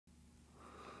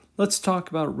Let's talk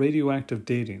about radioactive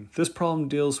dating. This problem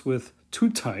deals with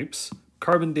two types,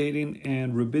 carbon dating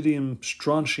and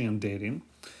rubidium-strontium dating.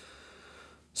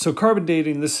 So carbon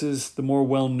dating, this is the more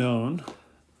well-known.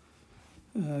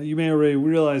 You may already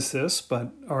realize this, but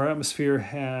our atmosphere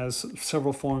has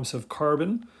several forms of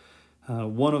carbon.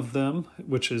 One of them,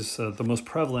 which is the most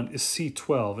prevalent, is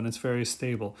C12, and it's very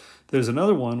stable. There's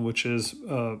another one, which is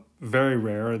very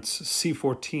rare. It's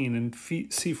C14, and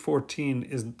C14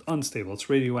 is unstable. It's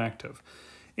radioactive.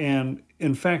 And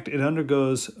in fact, it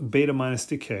undergoes beta minus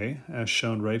decay, as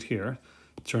shown right here.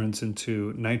 It turns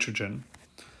into nitrogen.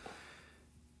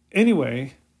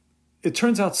 Anyway, it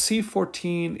turns out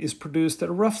C14 is produced at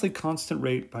a roughly constant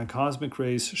rate by cosmic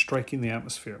rays striking the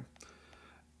atmosphere.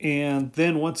 And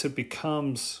then once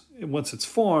it's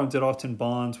formed, it often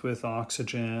bonds with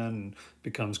oxygen and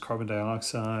becomes carbon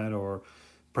dioxide, or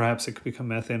perhaps it could become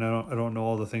methane. I don't know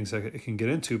all the things that it can get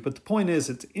into. But the point is,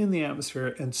 it's in the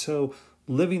atmosphere, and so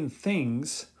living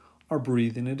things are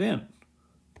breathing it in.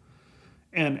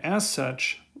 And as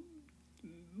such,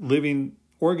 living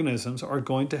organisms are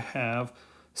going to have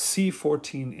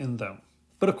C14 in them.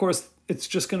 But of course, it's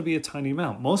just going to be a tiny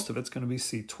amount. Most of it's going to be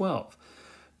C12.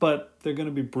 But they're going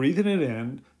to be breathing it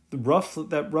in.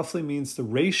 That roughly means the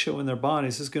ratio in their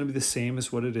bodies is going to be the same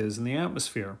as what it is in the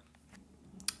atmosphere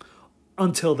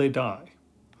until they die.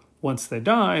 Once they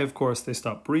die, of course, they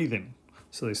stop breathing.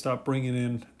 So they stop bringing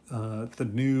in the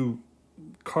new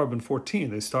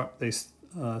carbon-14.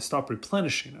 They stop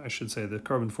replenishing, I should say, the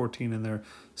carbon-14 in their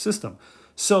system.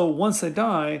 So once they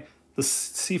die, the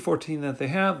C14 that they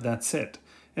have, that's it.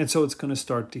 And so it's going to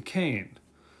start decaying.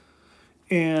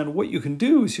 And what you can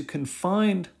do is you can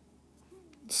find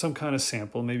some kind of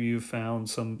sample. Maybe you found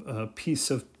some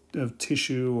piece of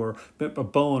tissue, or a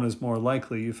bone is more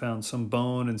likely. You found some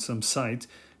bone in some site,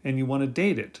 and you want to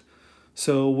date it.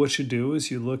 So what you do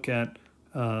is you look at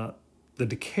the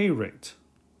decay rate.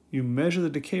 You measure the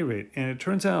decay rate, and it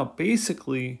turns out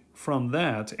basically from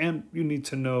that, and you need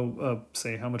to know,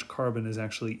 say, how much carbon is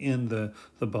actually in the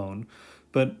bone.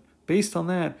 But based on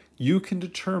that, you can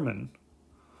determine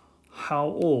how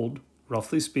old,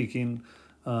 roughly speaking,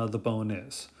 the bone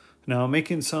is. Now, I'm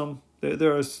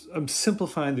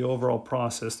simplifying the overall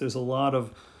process. There's a lot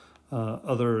of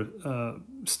other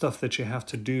stuff that you have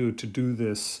to do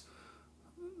this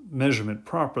measurement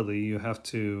properly. You have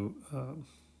to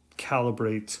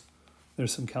calibrate.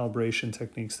 There's some calibration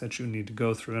techniques that you need to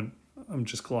go through, and I'm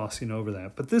just glossing over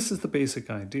that. But this is the basic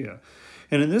idea.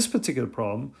 And in this particular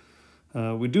problem,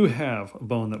 we do have a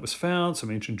bone that was found, some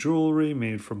ancient jewelry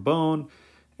made from bone,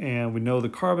 and we know the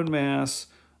carbon mass,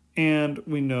 and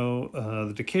we know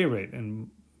the decay rate.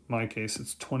 In my case,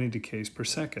 it's 20 decays per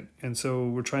second. And so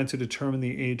we're trying to determine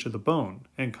the age of the bone,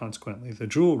 and consequently the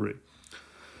jewelry.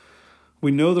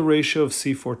 We know the ratio of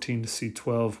C14 to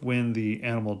C12 when the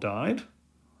animal died,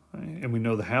 right? And we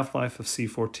know the half-life of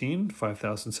C14,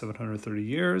 5,730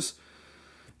 years,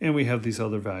 and we have these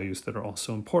other values that are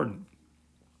also important.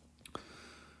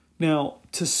 Now,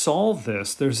 to solve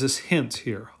this, there's this hint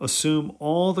here. Assume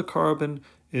all the carbon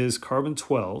is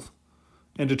carbon-12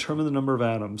 and determine the number of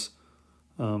atoms.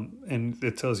 And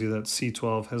it tells you that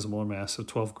C12 has a molar mass of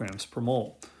 12 grams per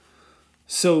mole.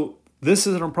 So this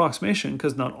is an approximation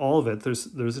because not all of it, there's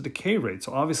a decay rate.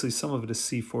 So obviously some of it is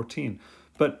C14.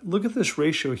 But look at this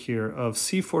ratio here of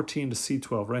C14 to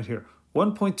C12 right here.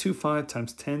 1.25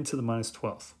 times 10 to the minus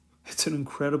 12th. It's an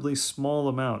incredibly small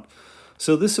amount.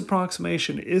 So this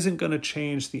approximation isn't going to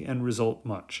change the end result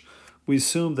much. We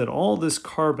assume that all this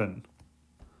carbon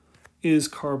is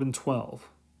carbon-12.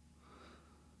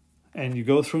 And you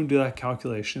go through and do that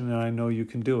calculation, and I know you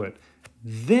can do it.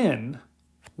 Then,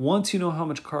 once you know how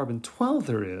much carbon-12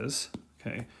 there is,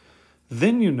 okay,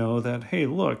 then you know that, hey,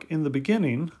 look, in the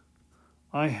beginning,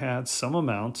 I had some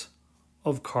amount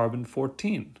of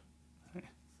carbon-14. Okay.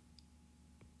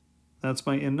 That's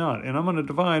my N naught. And I'm going to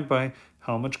divide by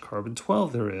how much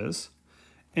carbon-12 there is,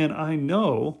 and I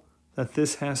know that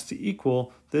this has to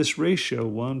equal this ratio,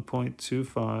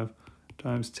 1.25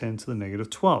 times 10 to the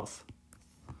negative 12th.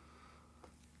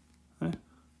 Okay.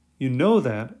 You know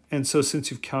that, and so since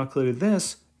you've calculated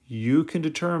this, you can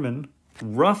determine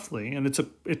roughly, and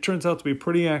it turns out to be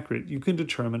pretty accurate, you can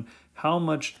determine how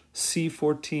much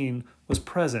C14 was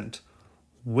present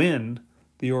when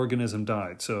the organism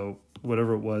died. So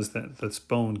whatever it was that this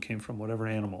bone came from, whatever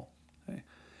animal. Okay.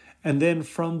 And then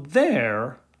from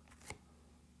there,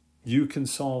 you can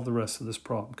solve the rest of this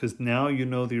problem because now you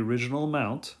know the original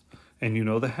amount and you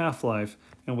know the half-life,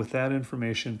 and with that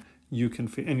information, you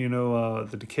can, and you know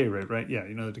the decay rate, right? Yeah,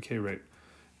 you know the decay rate.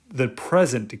 The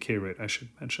present decay rate, I should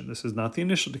mention. This is not the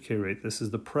initial decay rate. This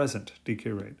is the present decay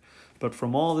rate. But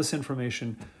from all this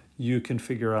information, you can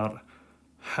figure out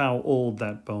how old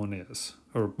that bone is,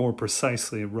 or more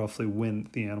precisely, roughly when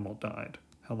the animal died,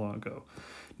 how long ago.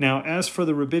 Now, as for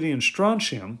the rubidium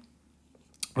strontium,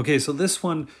 okay, so this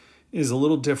one is a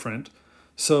little different.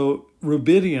 So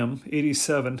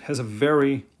rubidium-87 has a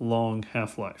very long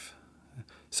half-life.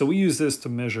 So we use this to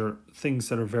measure things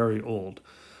that are very old.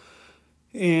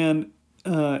 And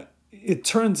it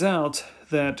turns out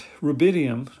that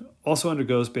rubidium also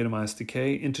undergoes beta-minus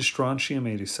decay into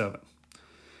strontium-87.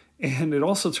 And it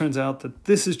also turns out that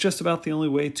this is just about the only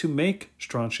way to make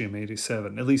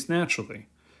strontium-87, at least naturally,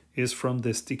 is from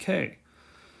this decay.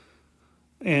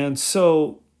 And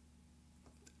so,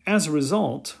 as a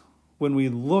result, when we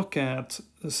look at,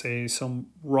 say, some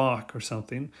rock or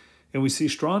something, and we see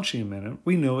strontium in it,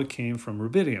 we know it came from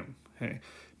rubidium. Okay?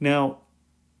 Now,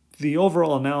 the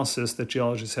overall analysis that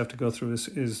geologists have to go through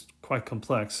is quite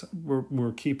complex.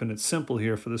 We're keeping it simple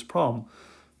here for this problem.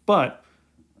 But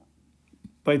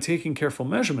by taking careful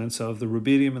measurements of the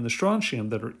rubidium and the strontium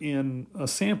that are in a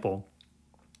sample,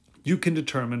 you can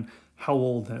determine how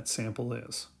old that sample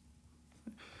is.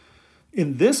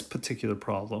 In this particular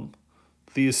problem,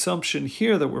 the assumption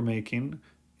here that we're making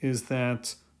is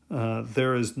that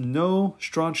there is no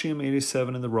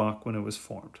strontium-87 in the rock when it was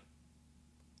formed.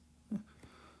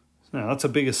 Now, that's a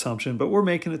big assumption, but we're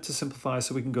making it to simplify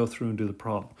so we can go through and do the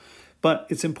problem. But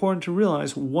it's important to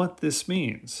realize what this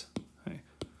means. Okay.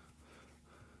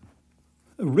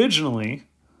 Originally,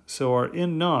 so our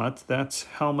N naught, that's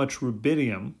how much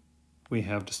rubidium we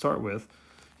have to start with.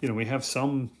 You know, we have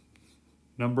some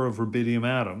number of rubidium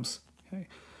atoms. Okay.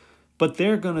 But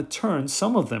they're going to turn,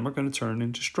 some of them are going to turn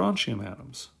into strontium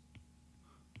atoms.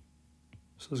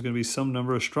 So there's going to be some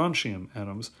number of strontium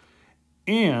atoms.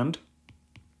 And,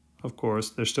 of course,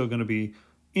 there's still going to be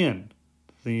in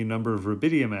the number of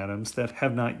rubidium atoms that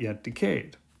have not yet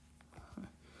decayed.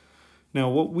 Now,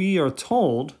 what we are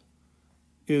told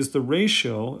is the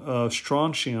ratio of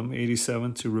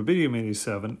strontium-87 to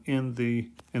rubidium-87 in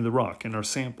the rock, in our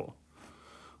sample.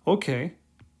 Okay,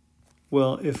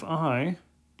 well, if I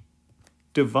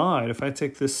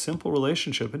take this simple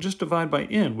relationship and just divide by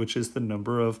N, which is the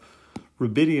number of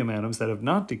rubidium atoms that have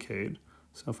not decayed,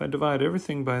 so if I divide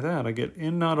everything by that, I get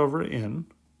N naught over N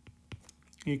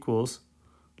equals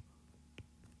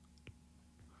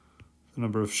the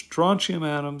number of strontium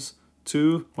atoms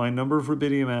to my number of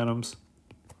rubidium atoms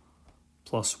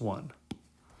plus 1.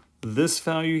 This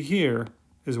value here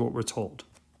is what we're told.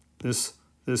 This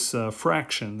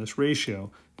fraction, this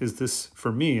ratio, is this,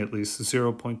 for me at least,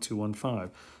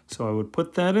 0.215. So I would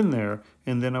put that in there,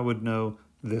 and then I would know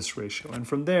this ratio. And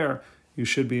from there, you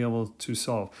should be able to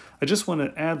solve. I just want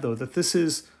to add, though, that this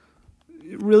is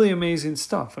really amazing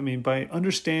stuff. I mean, by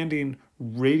understanding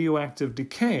radioactive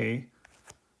decay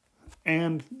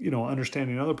and,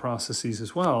 understanding other processes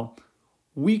as well,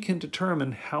 we can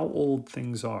determine how old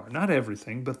things are. Not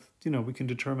everything, but, we can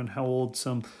determine how old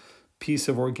some piece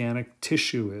of organic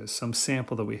tissue is, some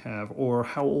sample that we have, or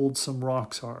how old some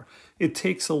rocks are. It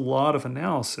takes a lot of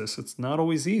analysis. It's not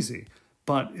always easy,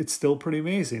 but it's still pretty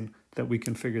amazing that we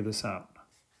can figure this out.